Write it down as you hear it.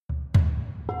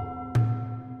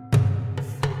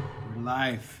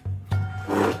live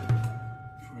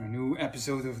for a new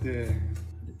episode of the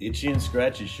Itchy and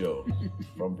Scratchy Show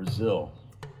from Brazil.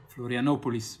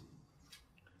 Florianopolis.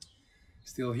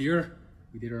 Still here.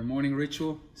 We did our morning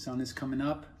ritual. Sun is coming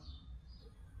up.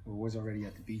 Or was already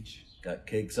at the beach. Got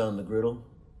cakes on the griddle.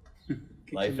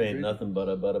 Life ain't nothing but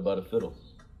a fiddle.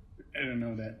 I don't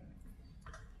know that.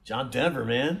 John Denver,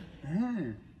 man.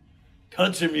 Ah,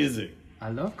 Country music. I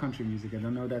love country music. I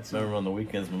don't know that song. Remember on the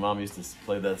weekends, my mom used to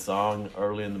play that song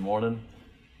early in the morning,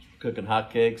 cooking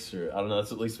hotcakes, or I don't know,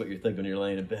 that's at least what you're thinking when you're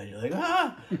laying in bed. You're like,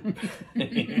 ah!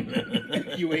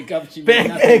 You wake up, she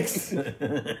Pancakes!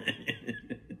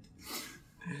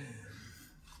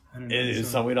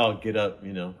 So We'd all get up,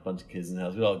 a bunch of kids in the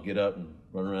house, we'd all get up and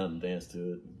run around and dance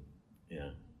to it. Yeah.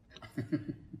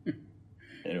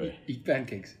 Anyway. Eat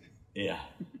pancakes. Yeah.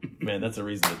 Man, that's a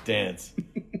reason to dance.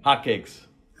 Hotcakes.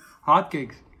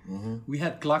 Hotcakes. Mm-hmm. We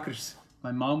had klakkers.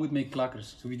 My mom would make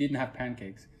klakkers, so we didn't have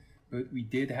pancakes. But we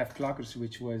did have klakkers,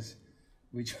 which was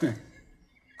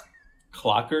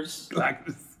Clockers?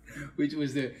 klakkers, which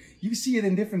was you see it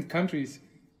in different countries,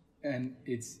 and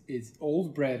it's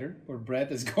old bread or bread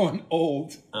that's going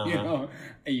old, and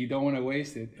you don't want to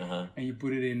waste it, and you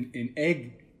put it in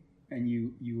egg, and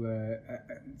you I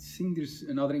think there's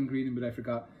another ingredient, but I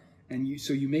forgot, and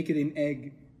you make it in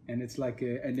egg, and it's like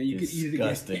and then you can eat it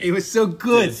again. It was so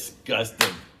good.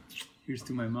 Disgusting. Here's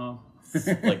to my mom.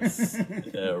 Like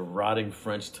rotting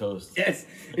French toast. Yes,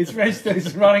 it's French toast.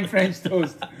 It's rotting French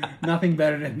toast. Nothing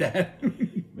better than that.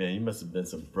 Man, you must have been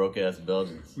some broke ass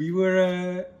Belgians. We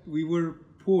were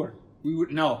poor. We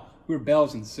were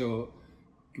Belgians. So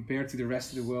compared to the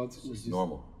rest of the world, it was just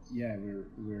normal. Yeah,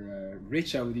 we're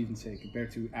rich. I would even say compared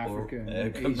to Africa.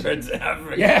 And compared to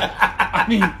Africa. Yeah, I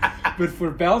mean, but for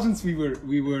Belgians, we were.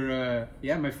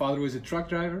 Yeah, my father was a truck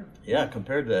driver. Yeah,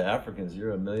 compared to Africans,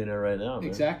 you're a millionaire right now, man.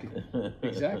 Exactly.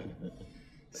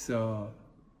 So,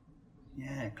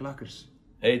 yeah, klakkers.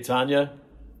 Hey, Tanya,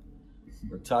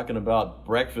 we're talking about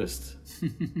breakfast,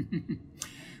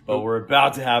 but we're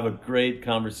about to have a great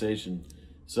conversation.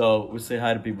 So we'll say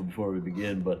hi to people before we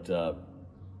begin, but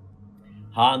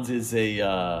Hans is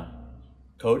a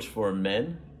coach for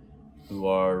men who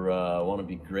want to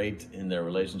be great in their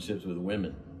relationships with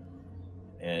women.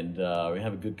 And we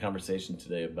have a good conversation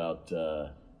today about,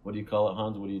 what do you call it,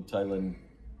 Hans? What are you titling?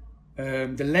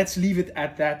 The Let's Leave It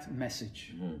at That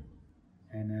message. Mm-hmm.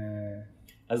 And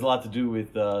has a lot to do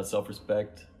with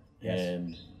self-respect, yes.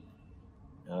 And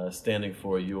standing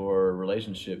for your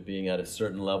relationship being at a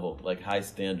certain level, like high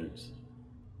standards.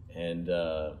 And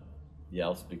yeah,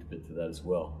 I'll speak a bit to that as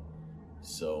well.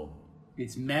 So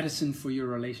it's medicine for your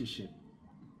relationship.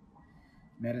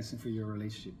 Medicine for your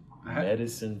relationship.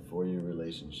 Medicine for your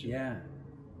relationship. Yeah.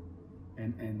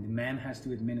 And the man has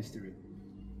to administer it.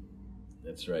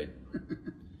 That's right.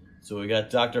 So we got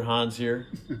Dr. Hans here.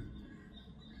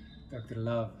 Dr.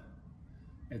 Love.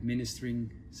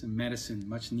 Administering some medicine,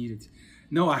 much needed.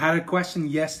 No, I had a question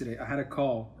yesterday. I had a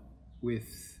call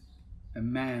with a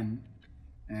man,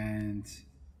 and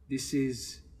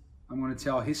I'm going to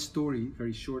tell his story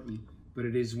very shortly, but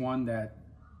it is one that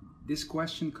this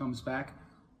question comes back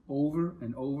over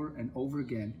and over and over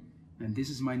again. And this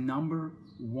is my number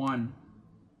one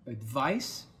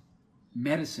advice,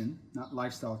 medicine, not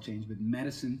lifestyle change, but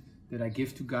medicine that I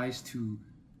give to guys to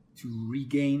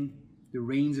regain the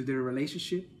reins of their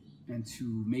relationship and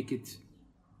to make it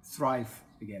thrive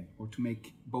again, or to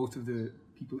make both of the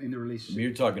people in the relationship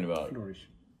You're talking about flourish.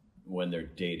 When they're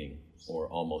dating or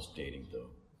almost dating, though.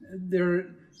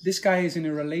 This guy is in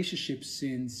a relationship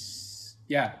since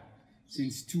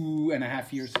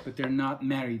 2.5 years, but they're not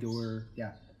married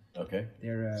Okay.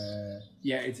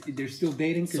 They're still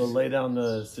dating. So lay down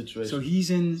the situation. So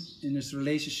he's in this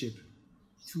relationship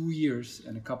 2 years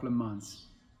and a couple of months,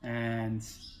 and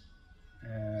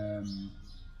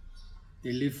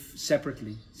they live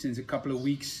separately since a couple of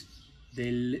weeks.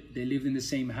 They live in the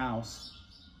same house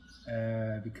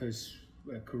because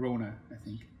Corona, I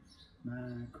think.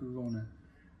 Corona,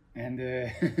 and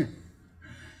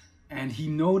and he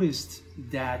noticed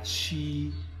that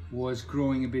she was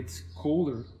growing a bit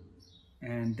colder,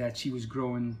 and that she was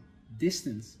growing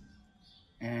distance.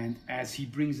 And as he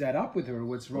brings that up with her,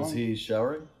 what's wrong? Was he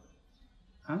showering?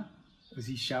 Huh? Was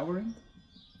he showering?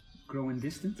 Growing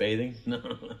distant? Bathing? No.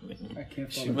 I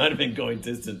can't follow. She might have been going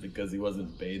distant because he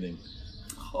wasn't bathing.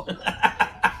 Oh.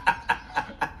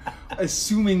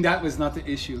 Assuming that was not the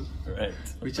issue, right?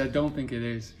 Which I don't think it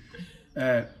is.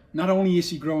 Not only is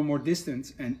she growing more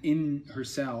distant, and in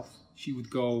herself, she would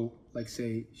go,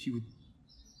 she would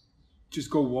just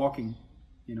go walking,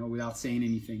 without saying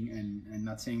anything and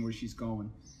not saying where she's going,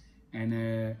 and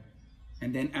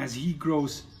then as he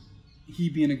grows he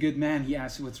being a good man, he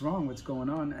asks what's wrong, what's going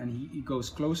on, and he goes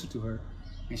closer to her,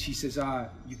 and she says,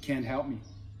 you can't help me.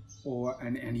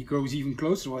 And he goes even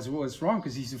closer. What's wrong?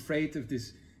 Because he's afraid of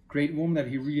this great woman that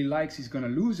he really likes. He's gonna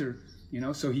lose her,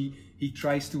 So he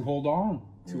tries to hold on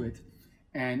to it,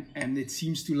 and it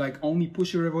seems to like only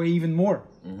push her away even more.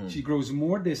 She grows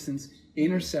more distance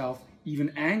in herself,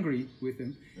 even angry with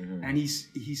him, and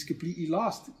he's completely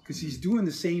lost because he's doing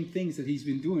the same things that he's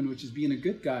been doing, which is being a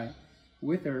good guy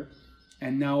with her,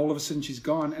 and now all of a sudden she's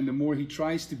gone, and the more he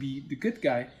tries to be the good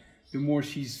guy, the more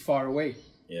she's far away.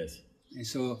 Yes. And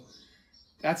so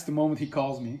that's the moment he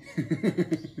calls me.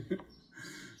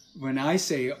 When I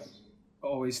say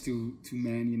always to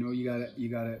men, you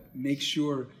gotta make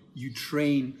sure you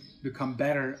train, become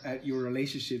better at your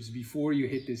relationships before you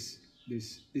hit this.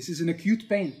 This is an acute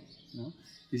pain,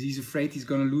 because he's afraid he's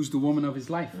gonna lose the woman of his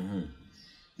life.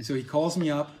 And so he calls me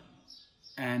up,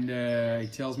 and he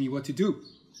tells me what to do,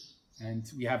 and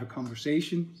we have a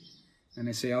conversation, and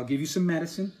I say, I'll give you some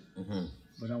medicine.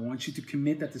 But I want you to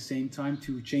commit at the same time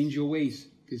to change your ways,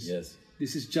 because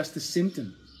this is just a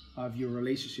symptom of your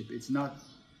relationship. It's not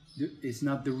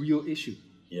the real issue.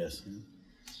 Yes.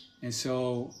 And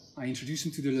so I introduce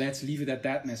him to the "Let's Leave It at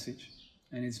That" message,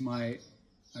 and it's I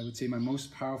would say my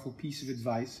most powerful piece of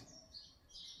advice,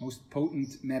 most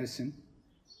potent medicine,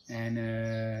 and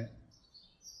a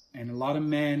lot of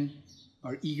men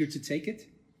are eager to take it,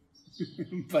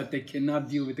 but they cannot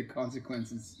deal with the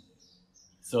consequences.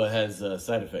 So it has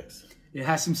side effects. It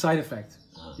has some side effects.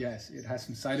 Yes, it has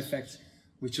some side effects,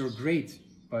 which are great,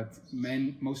 but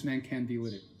most men can't deal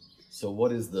with it. So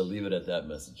what is the "leave it at that"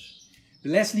 message? The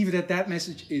 "Let's Leave It at That"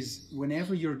 message is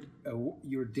whenever you're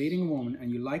dating a woman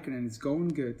and you like her and it's going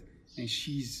good, and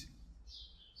she's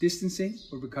distancing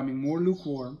or becoming more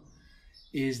lukewarm,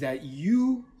 is that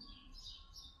you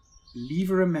leave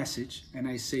her a message, and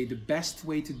I say the best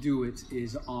way to do it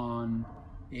is on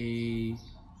a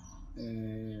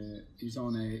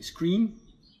screen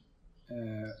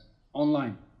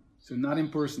online, so not in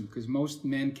person, because most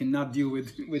men cannot deal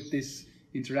with this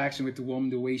interaction with the woman,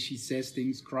 the way she says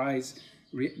things, cries.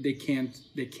 They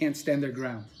can't stand their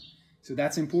ground. So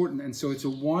that's important, and so it's a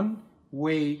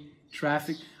one-way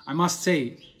traffic. I must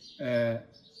say,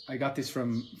 I got this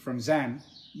from Zan,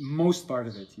 most part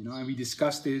of it, and we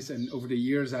discussed this, and over the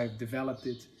years I've developed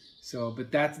it. So,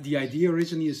 but the idea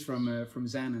originally is from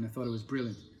Zan, and I thought it was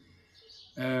brilliant.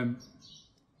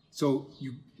 So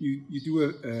you do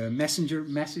a messenger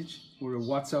message or a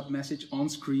WhatsApp message on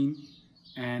screen,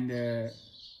 and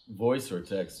voice or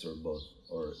text or both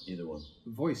or either one.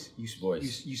 Voice.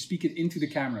 Voice. You speak it into the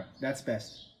camera. That's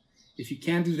best. If you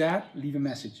can't do that, leave a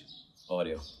message.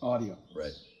 Audio.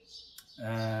 Right.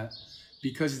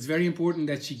 Because it's very important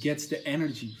that she gets the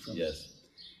energy from it. Yes.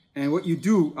 And what you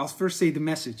do, I'll first say the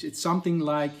message. It's something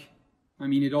like,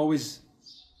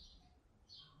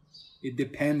 it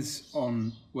depends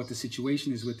on what the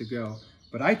situation is with the girl.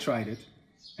 But I tried it,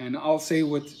 and I'll say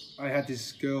I had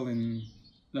this girl in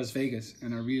Las Vegas,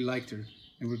 and I really liked her,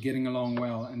 and we're getting along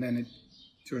well, and then it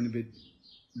turned a bit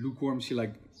lukewarm. She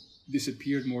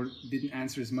disappeared more, didn't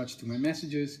answer as much to my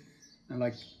messages,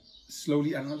 and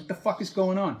slowly, I don't know what the fuck is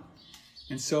going on.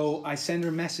 And so I sent her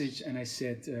a message, and I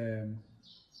said,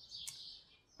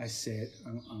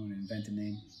 I'm gonna invent a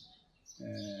name.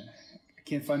 I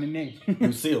can't find a name.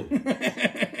 Lucille.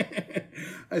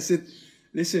 I said,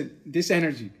 listen, this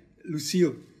energy,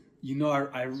 Lucille,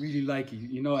 I really like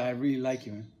you. I really like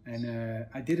you. And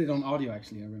I did it on audio,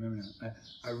 actually. I remember now.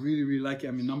 I really, really like you.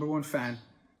 I'm your number one fan,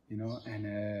 and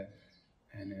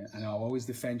I'll always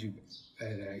defend you.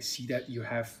 I see that you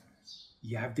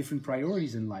have different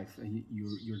priorities in life.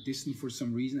 You're distant for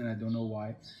some reason, and I don't know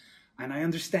why. And I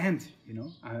understand,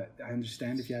 I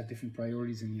understand if you have different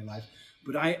priorities in your life.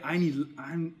 But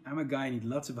I'm a guy, I need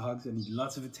lots of hugs, I need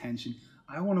lots of attention.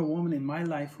 I want a woman in my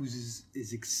life who's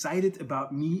as excited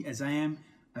about me as I am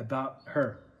about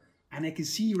her. And I can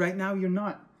see right now you're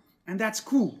not. And that's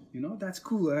cool, that's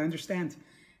cool, I understand.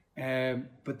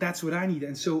 But that's what I need.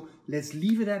 And so let's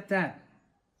leave it at that.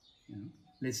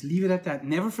 Let's leave it at that.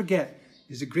 Never forget,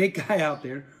 there's a great guy out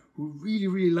there who really,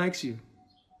 really likes you.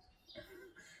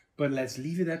 But let's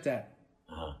leave it at that.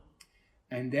 Uh-huh.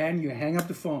 And then you hang up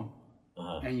the phone.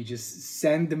 Uh-huh. And you just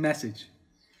send the message.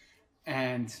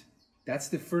 And that's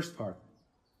the first part.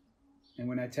 And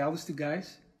when I tell this to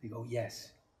guys, they go,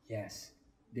 yes.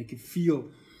 They can feel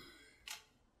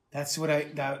that's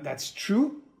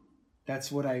true.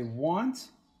 That's what I want.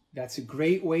 That's a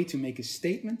great way to make a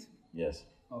statement. Yes.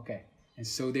 Okay. And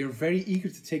so they're very eager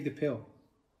to take the pill.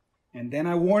 And then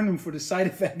I warn them for the side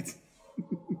effects.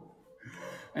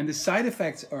 And the side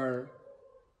effects are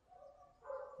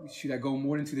should I go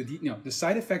more into the detail? No, the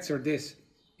side effects are this,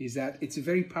 is that it's a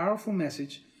very powerful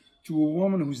message to a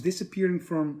woman who's disappearing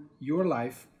from your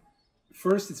life.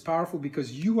 First, it's powerful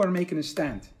because you are making a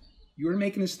stand. You are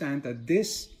making a stand that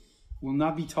this will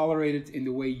not be tolerated in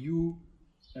the way you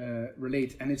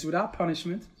relate. And it's without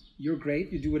punishment. You're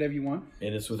great. You do whatever you want.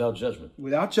 And it's without judgment.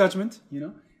 Without judgment,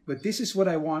 But this is what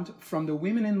I want from the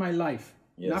women in my life.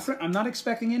 Yes. I'm not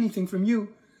expecting anything from you,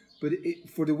 but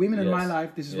for the women in my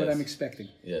life, this is what Yes. I'm expecting.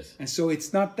 Yes. And so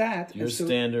it's not that. Your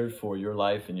standard for your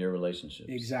life and your relationship.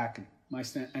 Exactly. My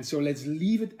stand. And so let's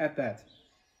leave it at that.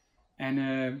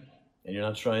 And you're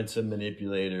not trying to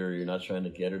manipulate her. You're not trying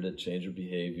to get her to change her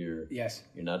behavior. yes.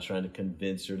 You're not trying to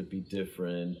convince her to be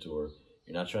different, or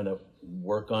you're not trying to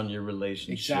work on your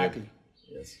relationship. Exactly.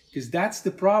 Yes. Because that's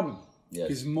the problem. Yes.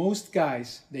 Because most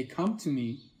guys, they come to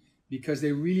me because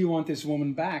they really want this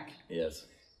woman back. Yes.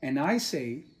 And I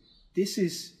say, this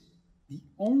is the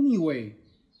only way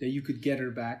that you could get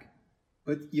her back,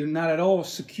 but you're not at all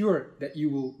secure that you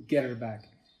will get her back.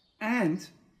 And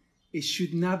it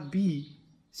should not be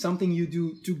something you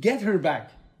do to get her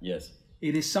back. Yes.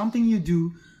 It is something you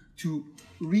do to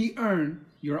re-earn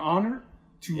your honor,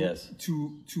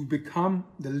 to become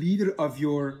the leader of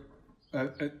your,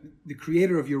 the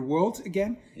creator of your world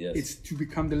again. Yes. It's to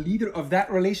become the leader of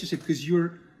that relationship because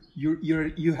you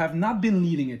have not been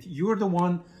leading it. You're the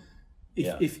one.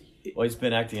 Well, he's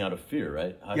been acting out of fear,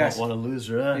 right? I Yes. don't want to lose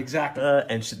her. Exactly.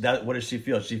 And what does she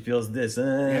feel? She feels this.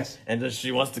 Yes. And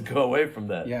she wants to go away from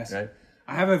that. Yes. Right?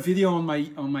 I have a video on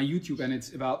my YouTube, and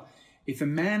it's about if a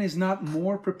man is not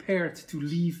more prepared to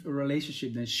leave a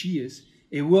relationship than she is,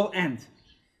 it will end.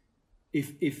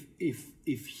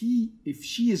 If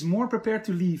she is more prepared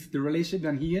to leave the relationship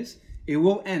than he is, it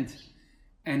will end.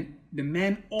 And the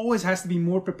man always has to be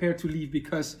more prepared to leave,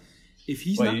 because if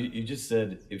he's not... You just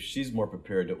said if she's more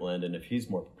prepared, it will end, and if he's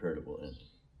more prepared, it will end.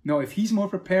 No, if he's more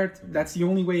prepared, that's the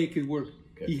only way it could work.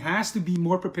 Okay. He has to be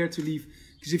more prepared to leave.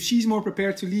 Because if she's more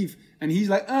prepared to leave, and he's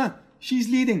like, she's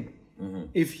leading. Mm-hmm.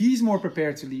 If he's more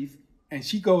prepared to leave, and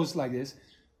she goes like this,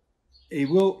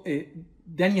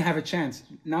 then you have a chance.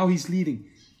 Now he's leading.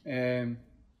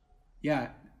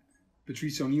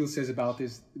 Patrice O'Neill says about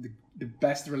this, the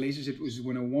best relationship is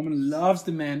when a woman loves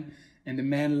the man and the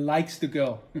man likes the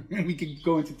girl. We can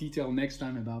go into detail next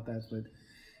time about that, but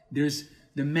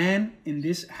the man in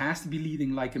this has to be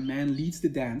leading like a man leads the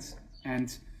dance.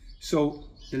 And so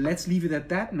let's leave it at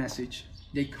that message.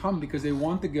 They come because they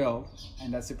want the girl,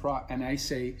 and that's and I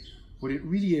say, what it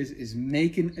really is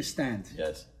making a stand.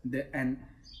 Yes. And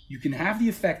you can have the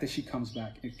effect that she comes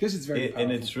back, because it's very powerful.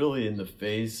 And it's really in the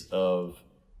face of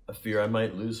a fear I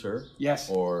might lose her. Yes.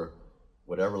 Or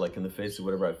whatever, like in the face of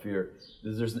whatever I fear,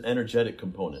 there's an energetic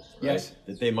component, right? Yes.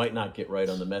 That they might not get right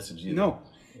on the message either. No,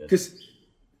 because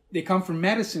they come from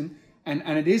medicine, and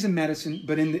it is a medicine,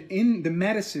 but in the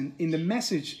medicine, in the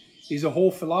message, is a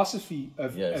whole philosophy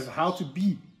of how to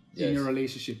be in a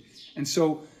relationship. And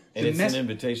so... And it's an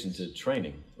invitation to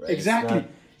training, right? Exactly.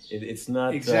 It's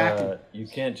not exactly. You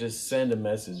can't just send a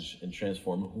message and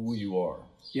transform who you are.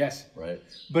 Yes. Right.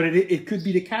 But it could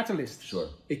be the catalyst. Sure.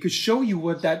 It could show you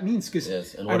what that means.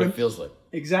 Yes, and what it feels like.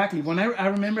 Exactly. When I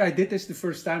remember I did this the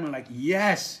first time, I'm like,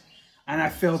 yes. And I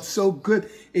felt so good.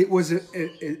 It was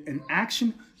an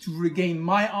action to regain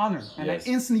my honor. And I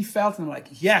instantly felt, and I'm like,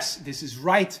 yes, this is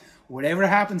right. Whatever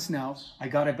happens now, I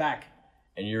got it back.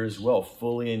 And you're as well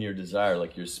fully in your desire.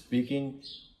 Like you're speaking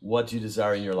what you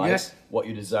desire in your life, what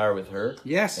you desire with her.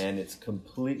 Yes. And it's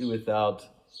completely without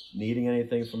needing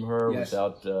anything from her,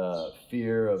 without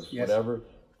fear of whatever.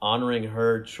 Honoring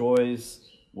her choice,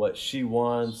 what she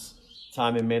wants.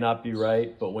 Timing may not be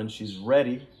right, but when she's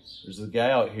ready, there's a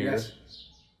guy out here,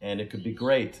 and it could be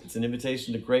great. It's an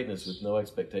invitation to greatness with no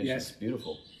expectations. Yes. It's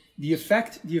beautiful. The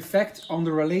effect on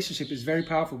the relationship is very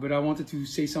powerful, but I wanted to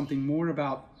say something more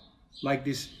about like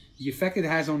this, the effect it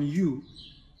has on you,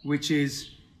 which is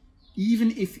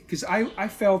even if, because I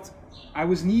felt I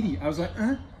was needy. I was like,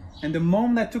 and the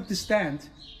moment I took the stand,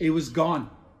 it was gone,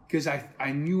 because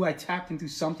I knew I tapped into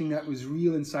something that was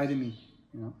real inside of me,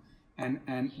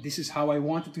 and this is how I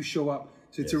wanted to show up.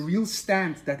 So it's a real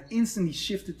stand that instantly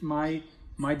shifted my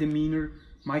demeanor,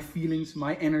 my feelings,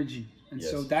 my energy. And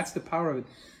so that's the power of it.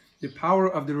 The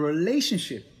power of the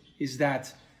relationship is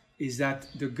that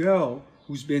the girl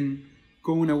who's been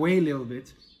going away a little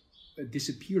bit,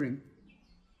 disappearing,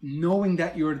 knowing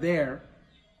that you're there,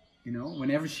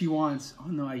 whenever she wants, oh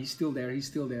no, he's still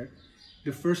there.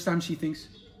 The first time she thinks,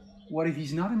 what if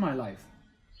he's not in my life?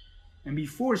 And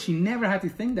before, she never had to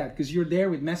think that, because you're there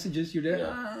with messages, you're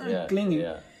there clinging.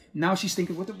 Yeah. Now she's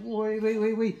thinking,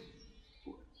 wait.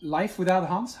 Life without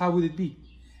Hans, how would it be?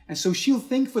 And so she'll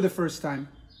think for the first time,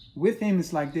 with him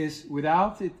it's like this,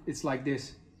 without it it's like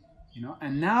this, you know.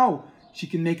 And now she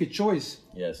can make a choice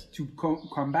Yes. to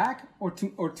come back or to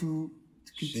go.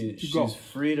 She's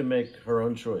free to make her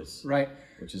own choice. Right.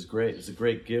 Which is great. It's a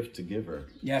great gift to give her.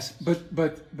 Yes, but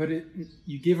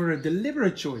you give her a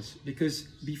deliberate choice, because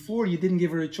before you didn't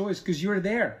give her a choice because you're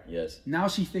there. Yes. Now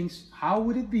she thinks, how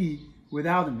would it be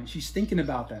without him? And she's thinking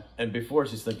about that. And before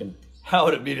she's thinking, how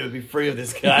would it be to be free of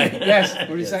this guy? Yes.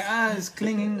 Or he's like, it's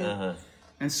clinging. Uh-huh.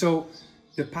 And so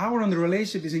the power on the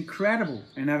relationship is incredible.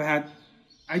 And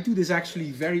I do this actually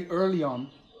very early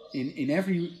on in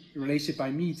every relationship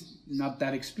I meet, not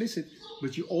that explicit,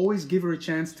 but you always give her a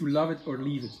chance to love it or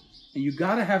leave it. And you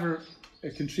gotta have her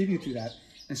contribute to that.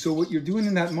 And so what you're doing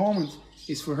in that moment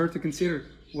is for her to consider,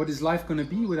 what is life gonna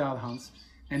be without Hans?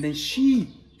 And then she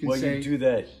can say... Well, you do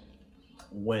that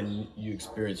when you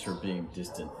experience her being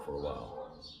distant for a while.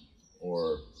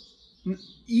 Or...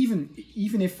 Even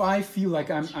if I feel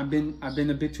like I've been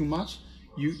a bit too much,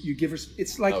 you give her...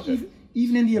 It's like... Okay.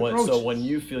 Even in the approach. So when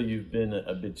you feel you've been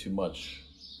a bit too much,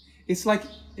 it's like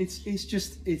you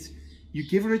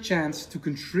give her a chance to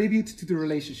contribute to the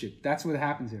relationship. That's what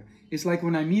happens here. It's like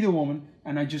when I meet a woman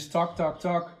and I just talk,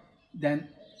 then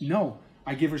no,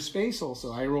 I give her space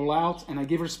also. I roll out and I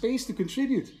give her space to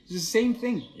contribute. It's the same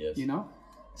thing. Yes. You know?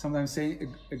 Sometimes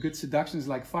saying a good seduction is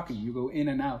like fucking. You go in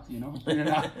and out, you know? In and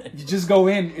out. You just go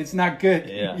in, it's not good.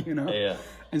 Yeah. You know? Yeah.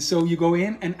 And so you go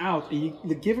in and out, and you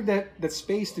give her that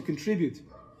space to contribute.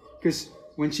 Because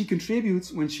when she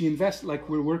contributes, when she invests, like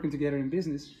we're working together in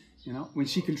business, you know, when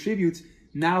she contributes,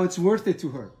 now it's worth it to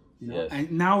her. You know? Yes.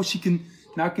 And now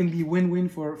can be win-win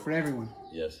for everyone.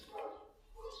 Yes.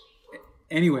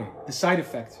 Anyway, the side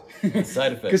effect.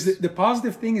 Side effects. Because the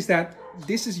positive thing is that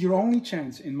this is your only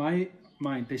chance, in my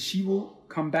mind, that she will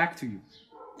come back to you.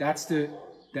 That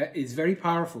is very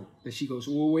powerful. That she goes,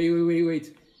 oh,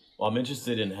 wait. Well, I'm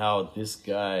interested in how this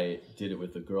guy did it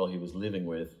with the girl he was living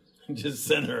with. Just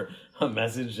send her a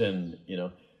message and, you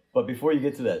know. But before you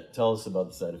get to that, tell us about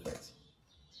the side effects.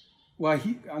 Well,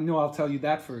 I'll tell you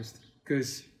that first.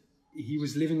 Because he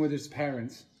was living with his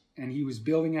parents and he was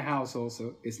building a house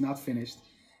also. It's not finished.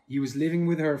 He was living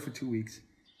with her for 2 weeks.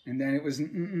 And then it was,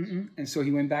 and so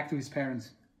he went back to his parents.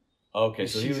 Okay,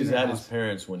 so he was at his house.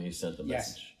 parents when he sent the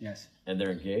message. Yes. And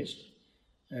they're engaged?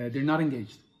 They're not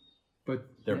engaged. But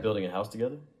they're building a house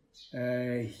together?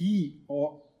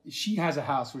 She has a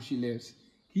house where she lives.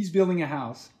 He's building a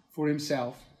house for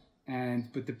himself,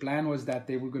 but the plan was that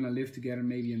they were going to live together,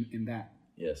 maybe in that.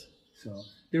 Yes. So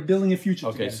they're building a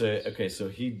future together. So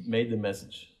he made the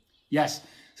message. Yes.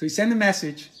 So he sent a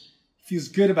message. Feels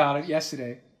good about it.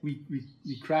 Yesterday we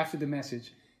crafted the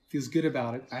message. Feels good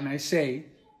about it, and I say,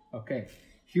 okay,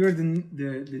 here are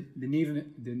the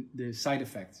side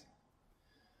effects.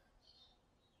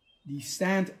 The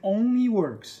stand only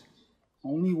works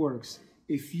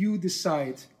if you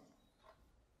decide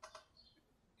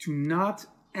to not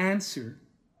answer,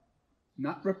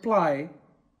 not reply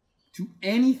to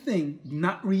anything,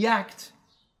 not react,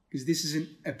 because this is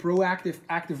a proactive,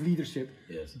 active leadership.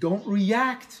 Yes. Don't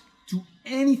react to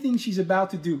anything she's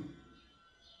about to do.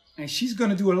 And she's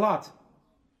going to do a lot.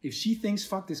 If she thinks,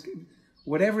 fuck this,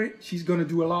 whatever, she's going to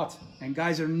do a lot. And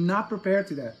guys are not prepared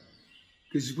to that.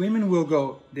 Because women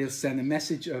will they'll send a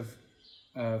message of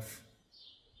a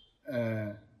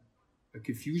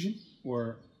confusion,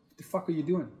 or what the fuck are you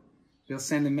doing? They'll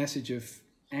send a message of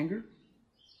anger.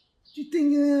 Do you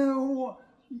think, you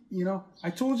know, I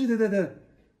told you that.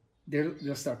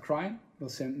 They'll start crying. They'll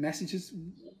send messages.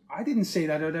 I didn't say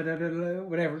that,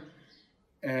 whatever.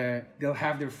 They'll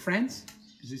have their friends,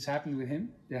 because this happened with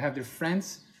him. They'll have their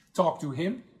friends talk to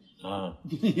him. And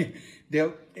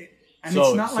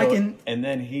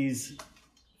then he's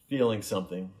feeling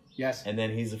something. Yes. And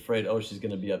then he's afraid, she's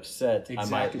going to be upset. Exactly. I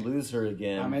might lose her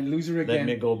again. Let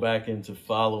me go back into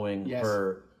following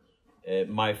her,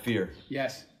 my fear.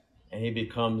 Yes. And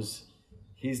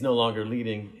he's no longer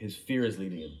leading, his fear is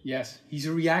leading him. Yes, he's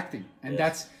reacting. And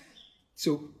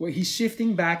he's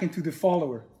shifting back into the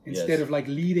follower instead of like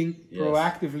leading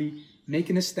proactively,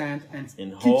 making a stand and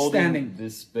keep standing.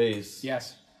 This space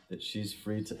that she's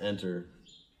free to enter.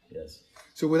 Yes.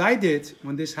 So what I did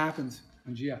when this happened,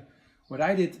 Angia, what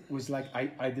I did was like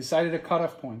I decided a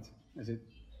cutoff point. I said,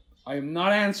 I am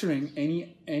not answering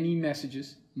any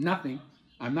messages, nothing.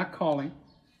 I'm not calling.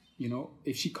 You know,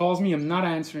 if she calls me, I'm not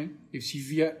answering. If she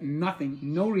via nothing,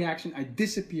 no reaction, I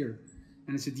disappear.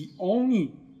 And I said,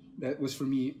 that was for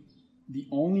me, the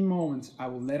only moment I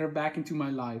will let her back into my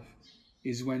life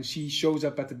is when she shows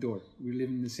up at the door. We live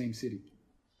in the same city.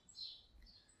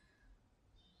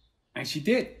 And she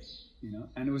did, you know,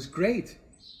 and it was great.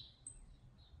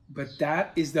 But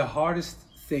that is the hardest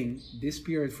thing this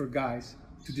period for guys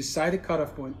to decide a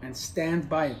cutoff point and stand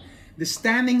by it. The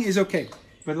standing is okay,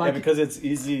 but like because it's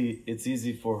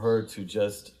easy for her to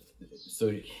just, so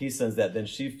he sends that, then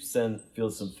she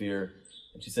feels some fear,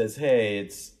 and she says, hey,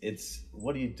 it's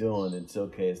what are you doing? It's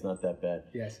okay, it's not that bad.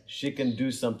 Yes. She can do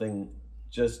something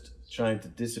just trying to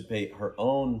dissipate her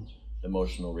own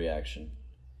emotional reaction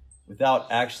without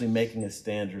actually making a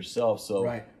stand herself. So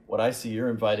right. What I see you're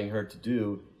inviting her to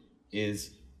do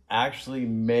is actually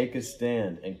make a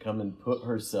stand and come and put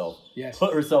herself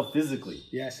physically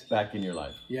yes. back in your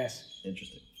life. Yes.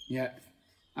 Interesting. Yeah.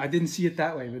 I didn't see it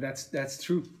that way, but that's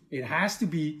true. It has to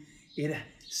be,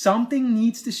 something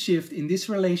needs to shift in this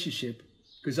relationship,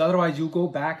 because otherwise you'll go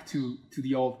back to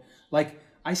the old. Like,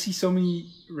 I see so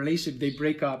many relationships, they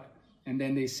break up and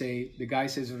then they say, the guy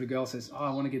says or the girl says, oh,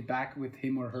 I want to get back with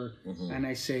him or her. Mm-hmm. And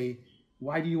I say,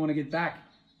 why do you want to get back?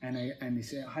 And they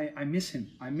say, I miss him,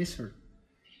 I miss her.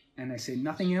 And I say,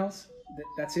 nothing else?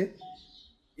 That's it?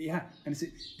 Yeah. And I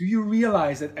say, do you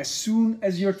realize that as soon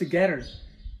as you're together,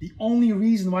 the only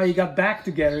reason why you got back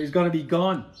together is going to be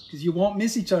gone, because you won't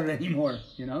miss each other anymore,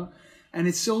 you know? And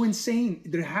it's so insane.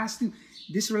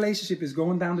 This relationship is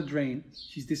going down the drain.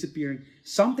 She's disappearing.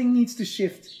 Something needs to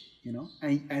shift, you know?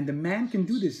 And the man can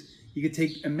do this. He could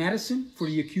take a medicine for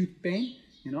the acute pain,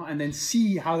 you know, and then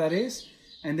see how that is.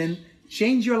 And then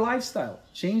change your lifestyle,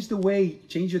 change the way,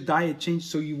 change your diet,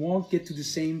 so you won't get to the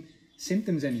same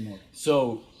symptoms anymore.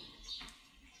 So,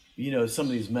 you know, some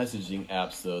of these messaging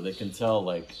apps, though, they can tell,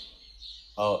 like,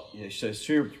 oh, yeah,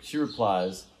 she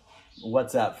replies,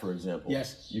 WhatsApp, for example.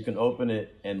 Yes. You can open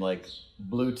it and, like,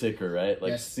 blue tick her, right?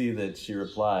 Like, yes. See that she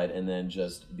replied and then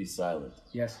just be silent.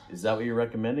 Yes. Is that what you're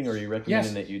recommending, or are you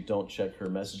recommending yes. that you don't check her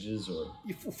messages? Or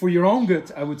for your own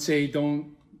good, I would say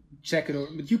don't check it.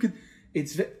 But you could.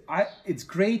 It's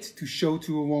great to show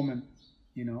to a woman,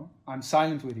 you know, I'm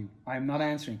silent with you. I'm not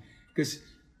answering, because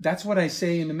that's what I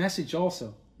say in the message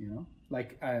also. You know,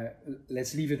 like,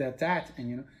 let's leave it at that. And,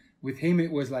 you know, with him, it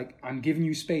was like, I'm giving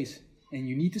you space and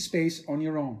you need the space on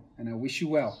your own. And I wish you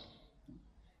well.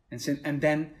 And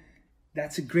then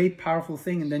that's a great, powerful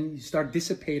thing. And then you start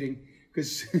dissipating,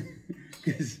 because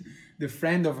the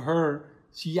friend of her,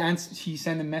 she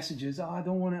sent the messages. Oh,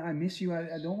 I miss you.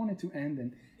 I don't want it to end.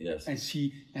 And yes.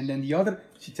 And then the other,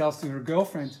 she tells to her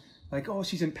girlfriend, like, oh,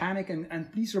 she's in panic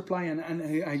and please reply. And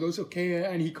I goes, okay.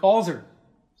 And he calls her.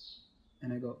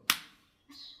 And I go,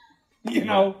 you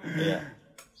know, yeah.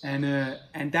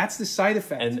 And that's the side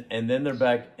effect. And then they're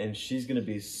back, and she's going to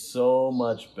be so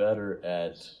much better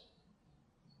at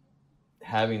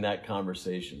having that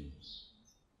conversation,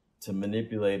 to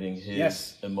manipulating his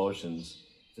yes. emotions,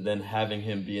 to then having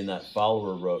him be in that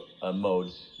follower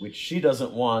mode, which she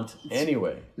doesn't want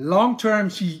anyway. Long term,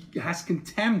 she has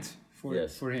contempt for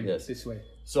him yes. this way.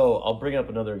 So I'll bring up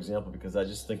another example, because I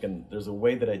just thinking there's a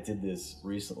way that I did this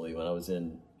recently when I was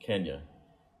in Kenya,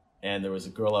 and there was a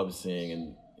girl I was seeing,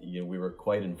 and you know, we were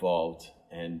quite involved,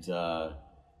 and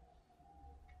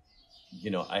you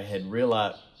know,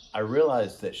 I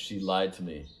realized that she lied to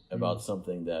me about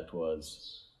something that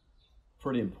was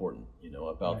pretty important, you know,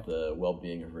 about right. the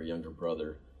well-being of her younger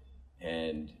brother,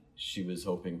 and she was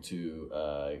hoping to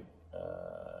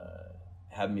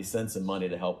have me send some money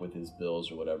to help with his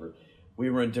bills or whatever. We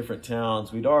were in different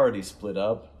towns. We'd already split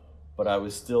up, but I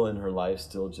was still in her life,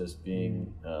 still just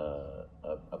being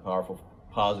a powerful,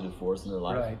 positive force in her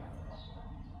life. Right.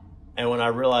 And when I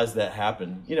realized that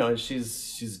happened, you know,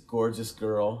 she's a gorgeous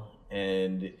girl,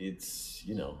 and it's,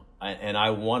 you know, I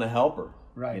want to help her,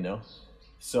 right. you know.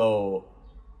 So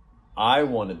I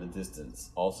wanted the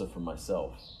distance also for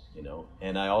myself, you know,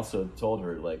 and I also told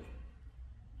her, like,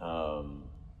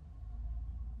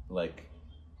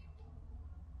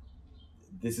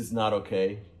 this is not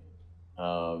okay.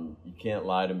 You can't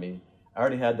lie to me. I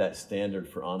already had that standard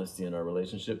for honesty in our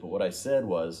relationship, but what I said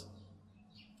was,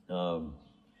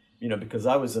 you know, because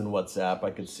I was in WhatsApp,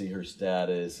 I could see her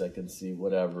status, I could see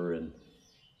whatever, and,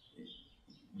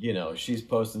 you know, she's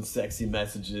posting sexy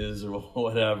messages or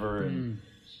whatever,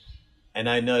 and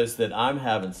I noticed that I'm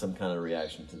having some kind of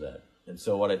reaction to that. And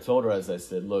so what I told her is, I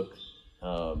said, look,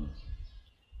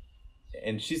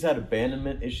 and she's had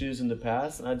abandonment issues in the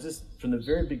past, and I just, from the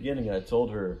very beginning, I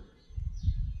told her,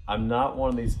 I'm not one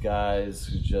of these guys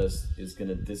who just is going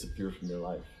to disappear from your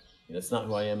life. You know, it's not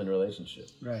who I am in a relationship.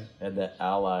 Right. I had that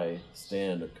ally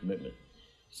stand of commitment.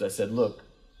 So I said, look,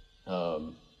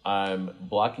 I'm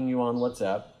blocking you on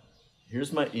WhatsApp.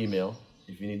 Here's my email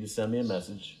if you need to send me a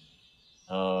message.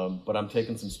 But I'm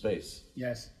taking some space.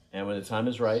 Yes. And when the time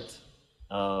is right,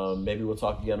 maybe we'll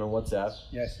talk again on WhatsApp.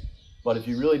 Yes. But if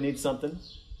you really need something,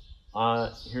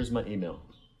 here's my email.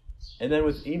 And then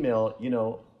with email, you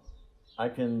know, I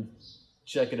can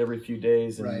check it every few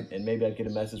days, and, Right. and maybe I get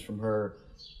a message from her,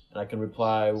 and I can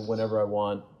reply whenever I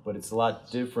want. But it's a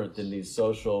lot different than these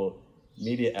social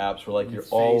media apps where like Your you're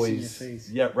face in your always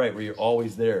face. yeah, right, where you're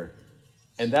always there.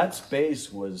 And that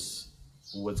space was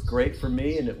great for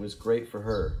me, and it was great for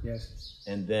her. Yes.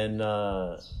 And then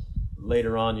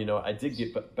later on, you know, I did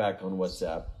get back on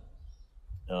WhatsApp,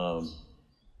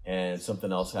 and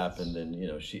something else happened, and you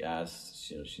know, she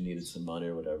asked, you know, she needed some money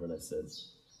or whatever, and I said,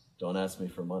 "Don't ask me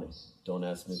for money. Don't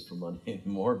ask me for money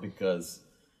anymore, because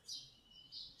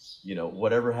you know,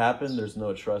 whatever happened, there's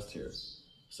no trust here.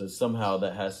 So somehow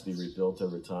that has to be rebuilt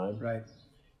over time." Right.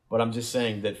 But I'm just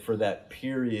saying that for that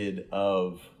period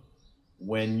of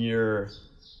when you're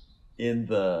in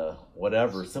the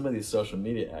whatever, some of these social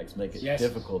media acts make it Yes.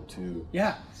 difficult to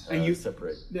Yeah. And you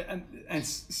separate. and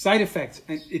side effects.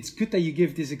 And it's good that you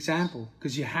give this example,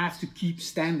 because you have to keep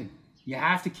standing. You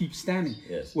have to keep standing.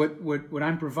 Yes. What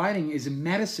I'm providing is a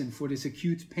medicine for this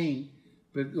acute pain.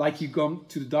 But like you go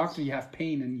to the doctor, you have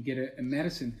pain and you get a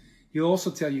medicine. He'll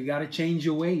also tell you got to change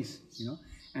your ways, you know.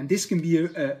 And this can be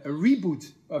a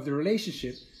reboot of the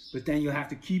relationship, but then you have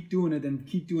to keep doing it and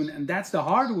keep doing it. And that's the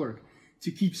hard work,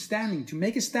 to keep standing. To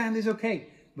make a stand is okay,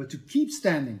 but to keep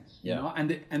standing, you Yeah. know.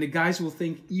 And the guys will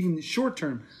think, even short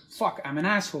term, fuck, I'm an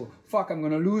asshole. Fuck, I'm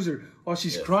gonna lose her. Oh,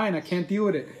 she's Yes. crying. I can't deal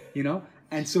with it, you know.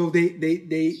 And so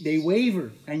they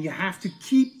waver, and you have to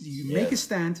make a Yes.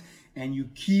 stand, and you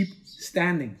keep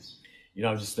standing. You know,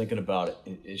 I was just thinking about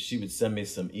it. She would send me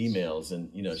some emails, and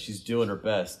you know, she's doing her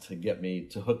best to get me,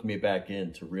 to hook me back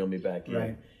in, to reel me back in.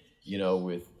 Right. You know,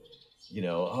 with, you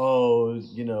know, oh,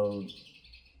 you know,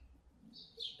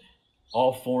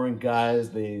 all foreign guys,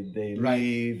 they Right.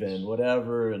 leave and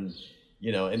whatever, and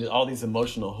you know, and all these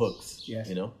emotional hooks. Yes.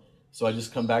 You know, so I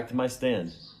just come back to my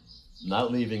stand. I'm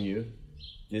not leaving you.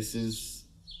 This is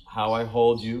how I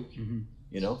hold you.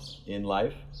 You know, in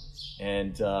life,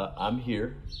 and I'm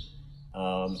here.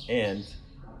 And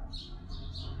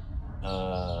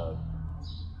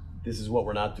this is what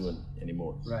we're not doing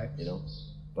anymore. Right. You know,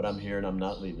 but I'm here and I'm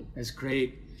not leaving. That's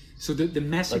great. So the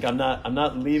message, Like I'm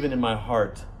not leaving in my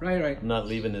heart. right. I'm not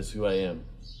leaving as who I am.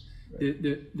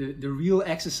 The real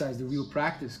exercise, the real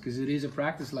practice, because it is a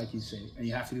practice, like you say, and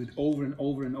you have to do it over and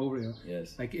over and over. You know?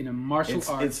 Yes. Like in a martial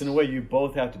art. It's in a way you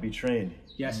both have to be trained.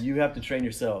 Yes. You have to train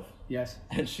yourself, Yes.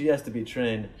 and she has to be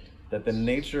trained that the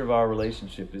nature of our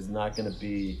relationship is not going to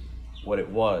be what it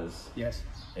was, Yes.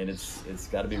 and it's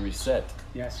got to be reset.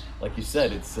 Yes. Like you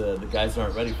said, it's the guys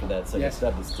aren't ready for that second Yes.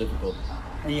 step. It's difficult.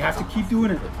 And you have to keep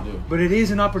doing it. What to do. But it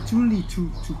is an opportunity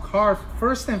to carve,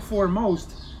 first and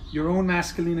foremost, your own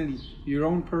masculinity, your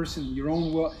own person, your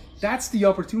own will. That's the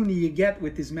opportunity you get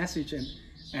with this message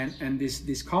and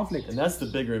this conflict. And that's the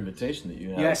bigger invitation that you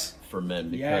have Yes. for men,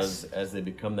 because as they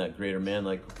become that greater man,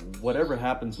 like whatever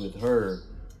happens with her,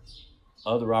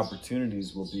 other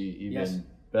opportunities will be even Yes.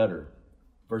 better.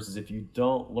 Versus if you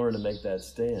don't learn to make that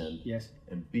stand Yes.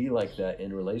 and be like that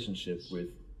in relationship with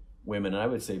women, and I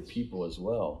would say people as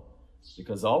well,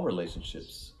 because all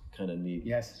relationships kind of need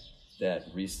Yes. that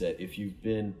reset. If you've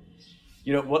been,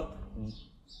 you know,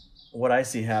 what I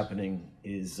see happening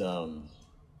is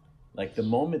like the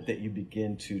moment that you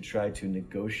begin to try to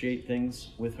negotiate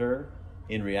things with her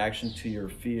in reaction to your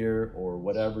fear or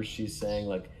whatever she's saying,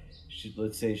 like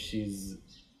let's say she's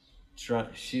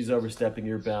overstepping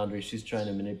your boundary, she's trying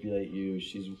to manipulate you,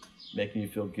 she's making you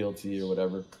feel guilty or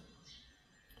whatever.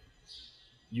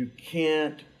 You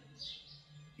can't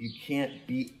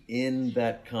be in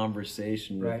that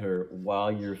conversation with Right. her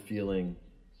while you're feeling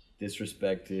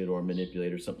disrespected or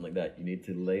manipulated or something like that. You need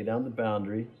to lay down the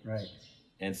boundary Right.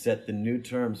 and set the new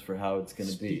terms for how it's going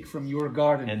to be. Speak from your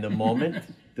garden. And the moment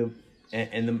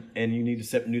and you need to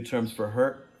set new terms for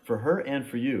her and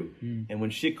for you. And when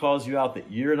she calls you out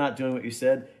that you're not doing what you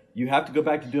said, you have to go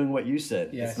back to doing what you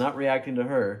said. Yes. It's not reacting to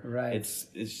her. Right.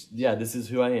 It's yeah, this is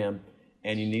who I am,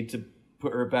 and you need to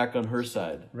put her back on her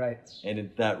side. Right. And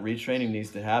that retraining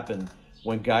needs to happen.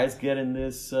 When guys get in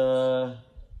this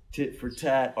tit for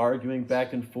tat, arguing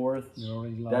back and forth, You're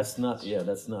already lost.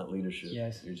 that's not leadership.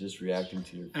 Yes. You're just reacting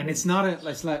to your And it's not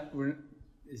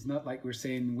like we're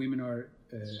saying women are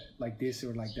like this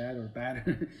or like that or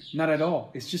bad. Not at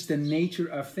all. It's just the nature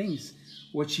of things.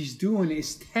 What she's doing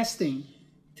is testing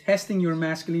your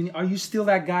masculinity. Are you still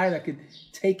that guy that could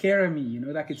take care of me? You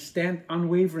know, that could stand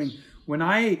unwavering when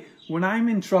I'm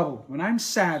in trouble, when I'm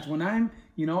sad, when I'm,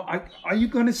 you know, are you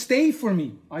gonna stay for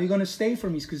me? Are you gonna stay for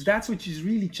me? Because that's what she's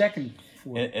really checking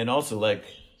for. And also, like,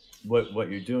 what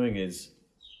you're doing is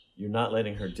you're not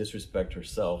letting her disrespect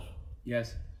herself,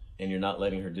 Yes. and you're not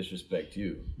letting her disrespect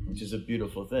you, which is a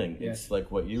beautiful thing. Yes. It's like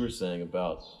what you were saying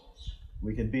about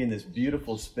we can be in this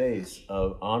beautiful space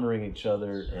of honoring each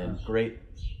other and great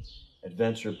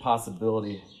adventure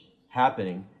possibility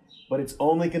happening, but it's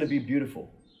only going to be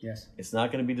beautiful. Yes. It's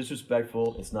not going to be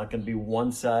disrespectful. It's not going to be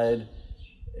one side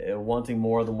wanting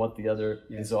more than what the other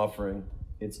is offering.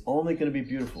 It's only going to be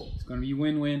beautiful. It's going to be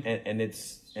win-win.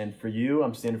 And for you,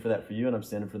 I'm standing for that for you, and I'm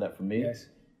standing for that for me, Yes.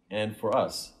 and for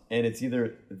us. And it's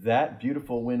either that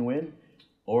beautiful win-win,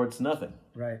 or it's nothing.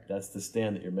 Right. That's the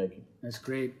stand that you're making. That's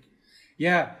great.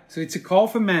 Yeah. So it's a call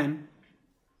for men,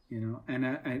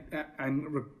 and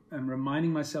I'm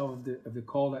reminding myself of the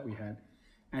call that we had,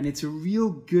 and it's a real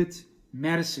good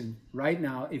medicine right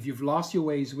now if you've lost your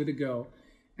ways with a girl,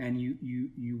 and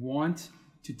you want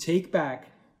to take back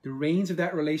the reins of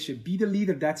that relationship, be the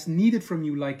leader that's needed from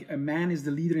you, like a man is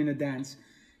the leader in a dance.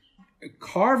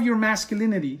 Carve your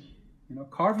masculinity,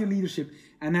 carve your leadership,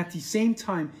 and at the same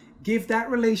time, give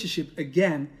that relationship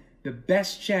again the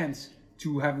best chance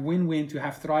to have win-win, to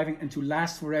have thriving, and to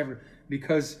last forever.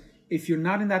 Because if you're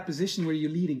not in that position where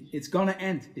you're leading, it's gonna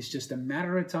end. It's just a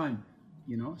matter of time,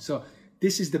 So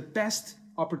this is the best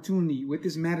opportunity with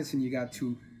this medicine you got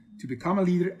to become a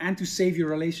leader and to save your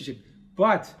relationship.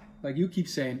 But like you keep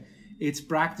saying, it's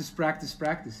practice, practice,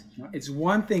 practice. It's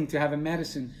one thing to have a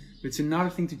medicine, but it's another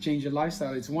thing to change your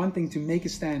lifestyle. It's one thing to make a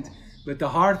stand, but the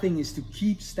hard thing is to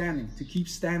keep standing,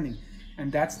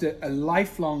 and that's a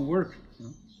lifelong work.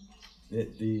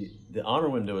 The honor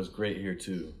window is great here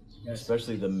too, Yes.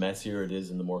 especially the messier it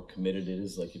is and the more committed it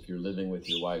is. Like if you're living with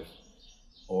your wife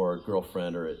or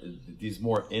girlfriend or these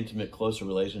more intimate, closer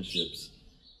relationships,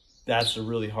 that's a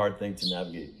really hard thing to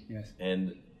navigate. Yes.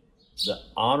 And the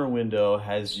honor window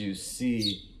has you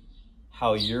see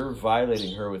how you're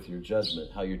violating her with your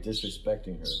judgment, how you're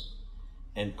disrespecting her,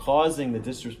 and causing the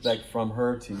disrespect from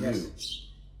her to you.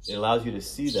 It allows you to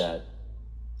see that,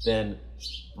 then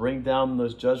bring down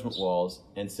those judgment walls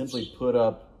and simply put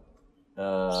up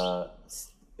a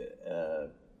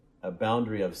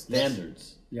boundary of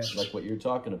standards, like what you're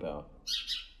talking about,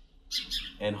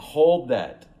 and hold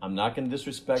that. I'm not going to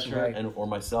disrespect her or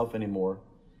myself anymore.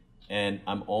 And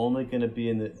I'm only going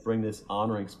to bring this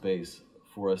honoring space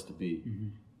for us to be,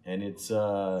 and it's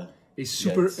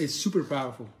super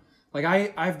powerful. Like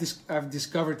I've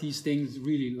discovered these things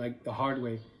really like the hard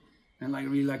way, and like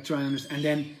really like trying to understand. And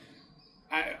then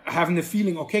having the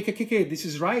feeling, okay, this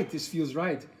is right, this feels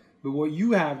right. But what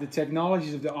you have, the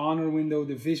technologies of the honor window,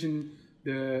 the vision,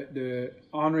 the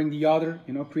honoring the other,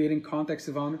 creating context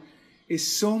of honor,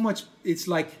 is so much. It's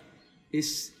like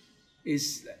it's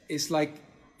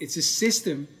a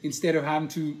system. Instead of having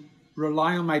to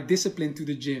rely on my discipline to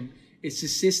the gym, it's a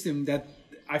system that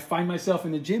I find myself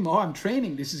in the gym. Oh, I'm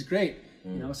training. This is great.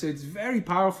 So it's very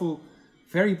powerful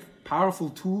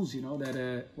tools.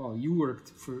 That you worked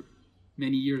for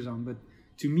many years on, but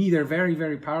to me they're very,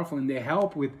 very powerful, and they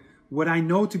help with what I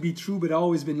know to be true, but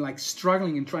always been like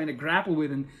struggling and trying to grapple with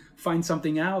and find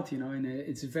something out. And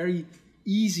it's a very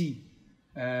easy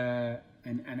and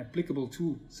applicable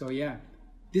tool. So yeah.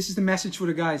 This is the message for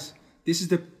the guys. This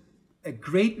is a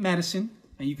great medicine,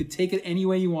 and you could take it any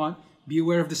way you want. Be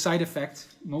aware of the side effects.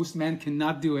 Most men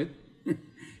cannot do it.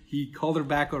 He called her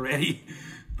back already,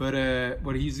 but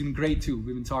he's doing great too.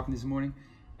 We've been talking this morning,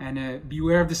 and be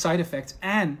aware of the side effects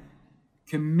and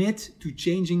commit to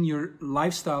changing your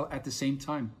lifestyle at the same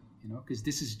time. Because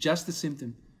this is just a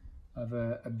symptom of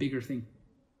a bigger thing.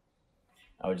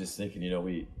 I was just thinking,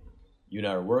 you and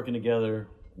I are working together.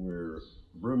 We're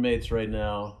roommates right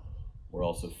now. We're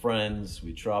also friends.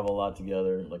 We travel a lot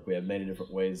together. Like we have many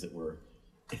different ways that we're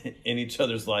in each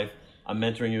other's life. I'm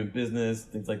mentoring you in business,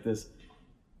 things like this.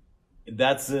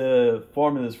 That's a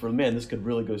formula for man. This could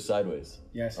really go sideways.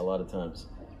 Yes. A lot of times.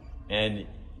 And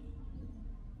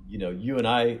you and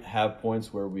I have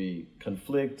points where we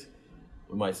conflict.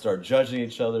 We might start judging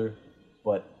each other,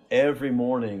 but every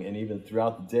morning and even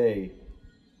throughout the day,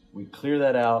 we clear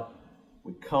that out.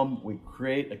 We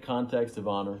create a context of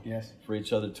honor for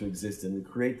each other to exist in. We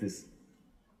create this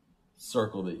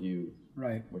circle that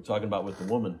we're talking about with the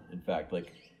woman. In fact,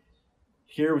 like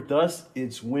here with us,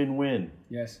 it's win-win.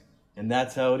 Yes. And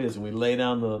that's how it is. And we lay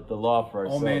down the law for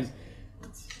ourselves. Oh man,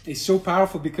 it's so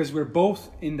powerful because we're both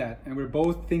in that and we're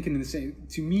both thinking the same.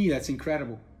 To me, that's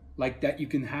incredible. Like that you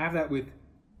can have that with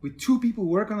two people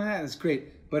working on that. That's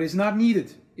great, but it's not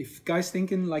needed. If guys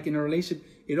thinking like in a relationship,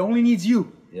 it only needs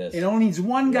you. Yes. It only needs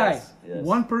one guy,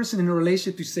 one person in a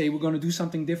relationship to say we're going to do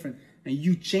something different, and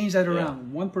you change that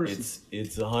around. One person.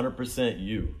 It's 100%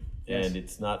 you, and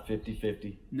it's not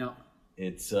 50-50. No.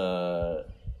 It's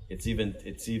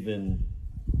even.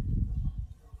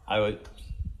 I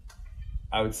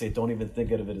would say don't even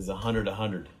think of it as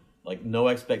 100-100. Like no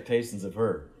expectations of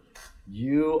her,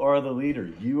 You are the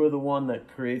leader. You are the one that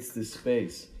creates this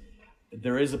space.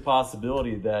 There is a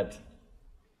possibility that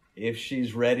if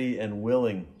she's ready and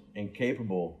willing and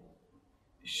capable,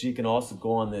 she can also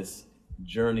go on this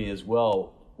journey as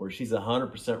well, where she's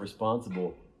 100%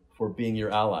 responsible for being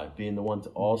your ally, being the one to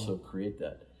also create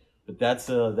that. But that's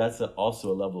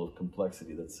also a level of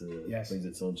complexity that brings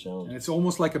its own challenge. And it's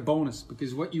almost like a bonus,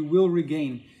 because what you will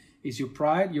regain is your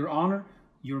pride, your honor,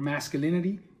 your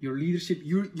masculinity, your leadership.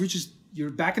 You're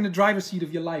back in the driver's seat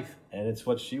of your life. And it's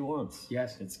what she wants.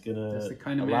 Yes. It's gonna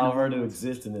kind of allow her to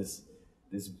exist in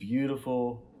this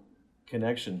beautiful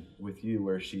connection with you,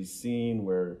 where she's seen,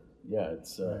 where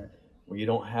it's where you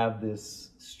don't have this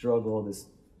struggle, this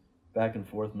back and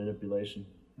forth manipulation.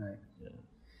 Right. Yeah.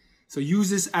 So use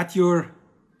this at your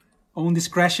own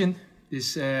discretion.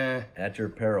 This at your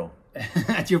peril.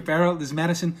 At your peril, this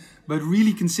medicine. But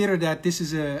really consider that this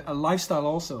is a lifestyle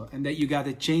also, and that you got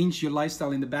to change your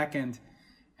lifestyle in the back end,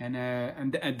 and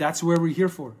that's where we're here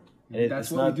for.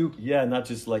 That's what we do. Yeah, not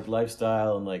just like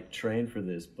lifestyle and like train for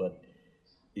this, but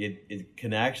it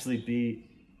can actually be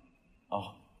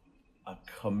a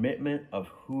commitment of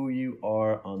who you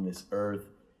are on this earth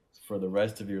for the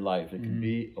rest of your life. It can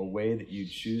be a way that you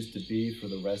choose to be for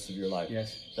the rest of your life.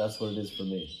 Yes. That's what it is for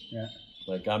me. Yeah.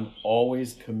 Like, I'm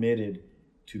always committed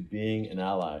to being an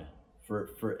ally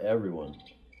for everyone.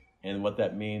 And what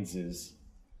that means is,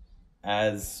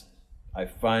 as I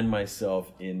find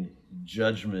myself in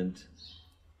judgment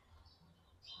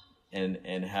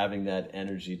and having that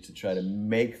energy to try to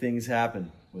make things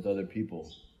happen with other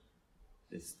people,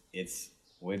 it's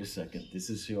wait a second, this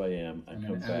is who I am. I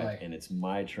come back and it's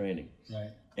my training.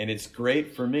 Right. And it's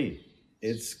great for me.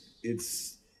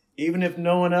 It's even if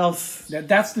no one else.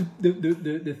 That's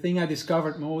the thing I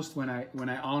discovered most when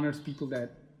I honored people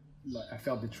that I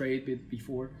felt betrayed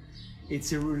before.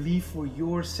 It's a relief for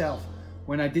yourself.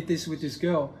 When I did this with this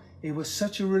girl, it was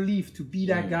such a relief to be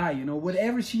that guy. You know,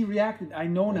 whatever she reacted, I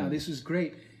know now this was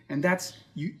great. And that's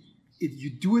you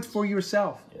do it for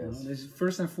yourself. Yes. You know? This is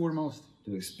first and foremost.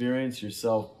 To experience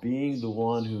yourself being the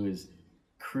one who is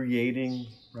creating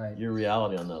your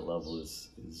reality on that level is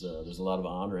there's a lot of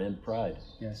honor and pride.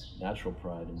 Yes. Natural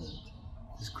pride in that.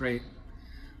 It's great.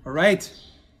 All right.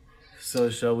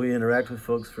 So shall we interact with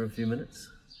folks for a few minutes?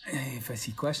 If I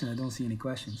see questions, I don't see any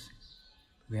questions.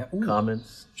 We have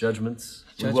comments, judgments.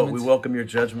 We welcome your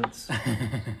judgments.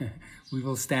 We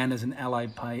will stand as an ally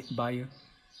by you.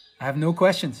 I have no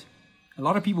questions. A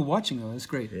lot of people watching though. That's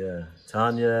great. Yeah.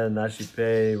 Tanya,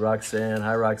 Nashipe, Roxanne.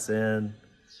 Hi, Roxanne.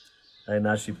 Hi,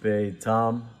 Nashipe.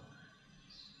 Tom.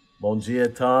 Bon dia,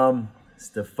 Tom.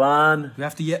 Stefan. Do you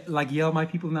have to yell my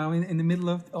people now in the middle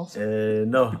of also?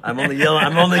 No, I'm only yelling.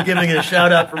 I'm only giving a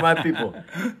shout out for my people.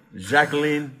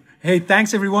 Jacqueline. Hey,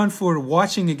 thanks everyone for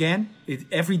watching again.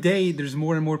 Every day there's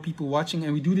more and more people watching,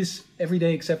 and we do this every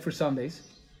day except for Sundays.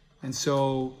 And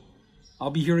so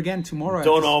I'll be here again tomorrow.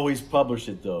 Don't always publish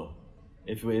it though.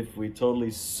 If we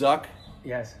totally suck,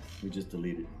 yes, we just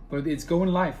delete it. But it's going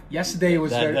live. Yesterday it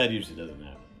was that usually doesn't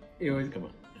happen. It was come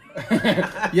on.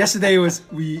 Yesterday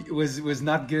was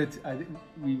not good.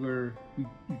 We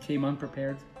came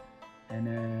unprepared,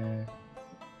 and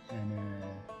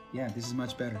this is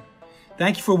much better.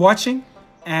 Thank you for watching,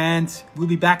 and we'll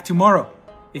be back tomorrow.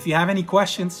 If you have any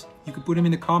questions, you can put them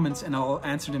in the comments, and I'll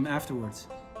answer them afterwards.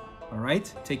 All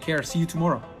right, take care. See you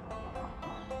tomorrow.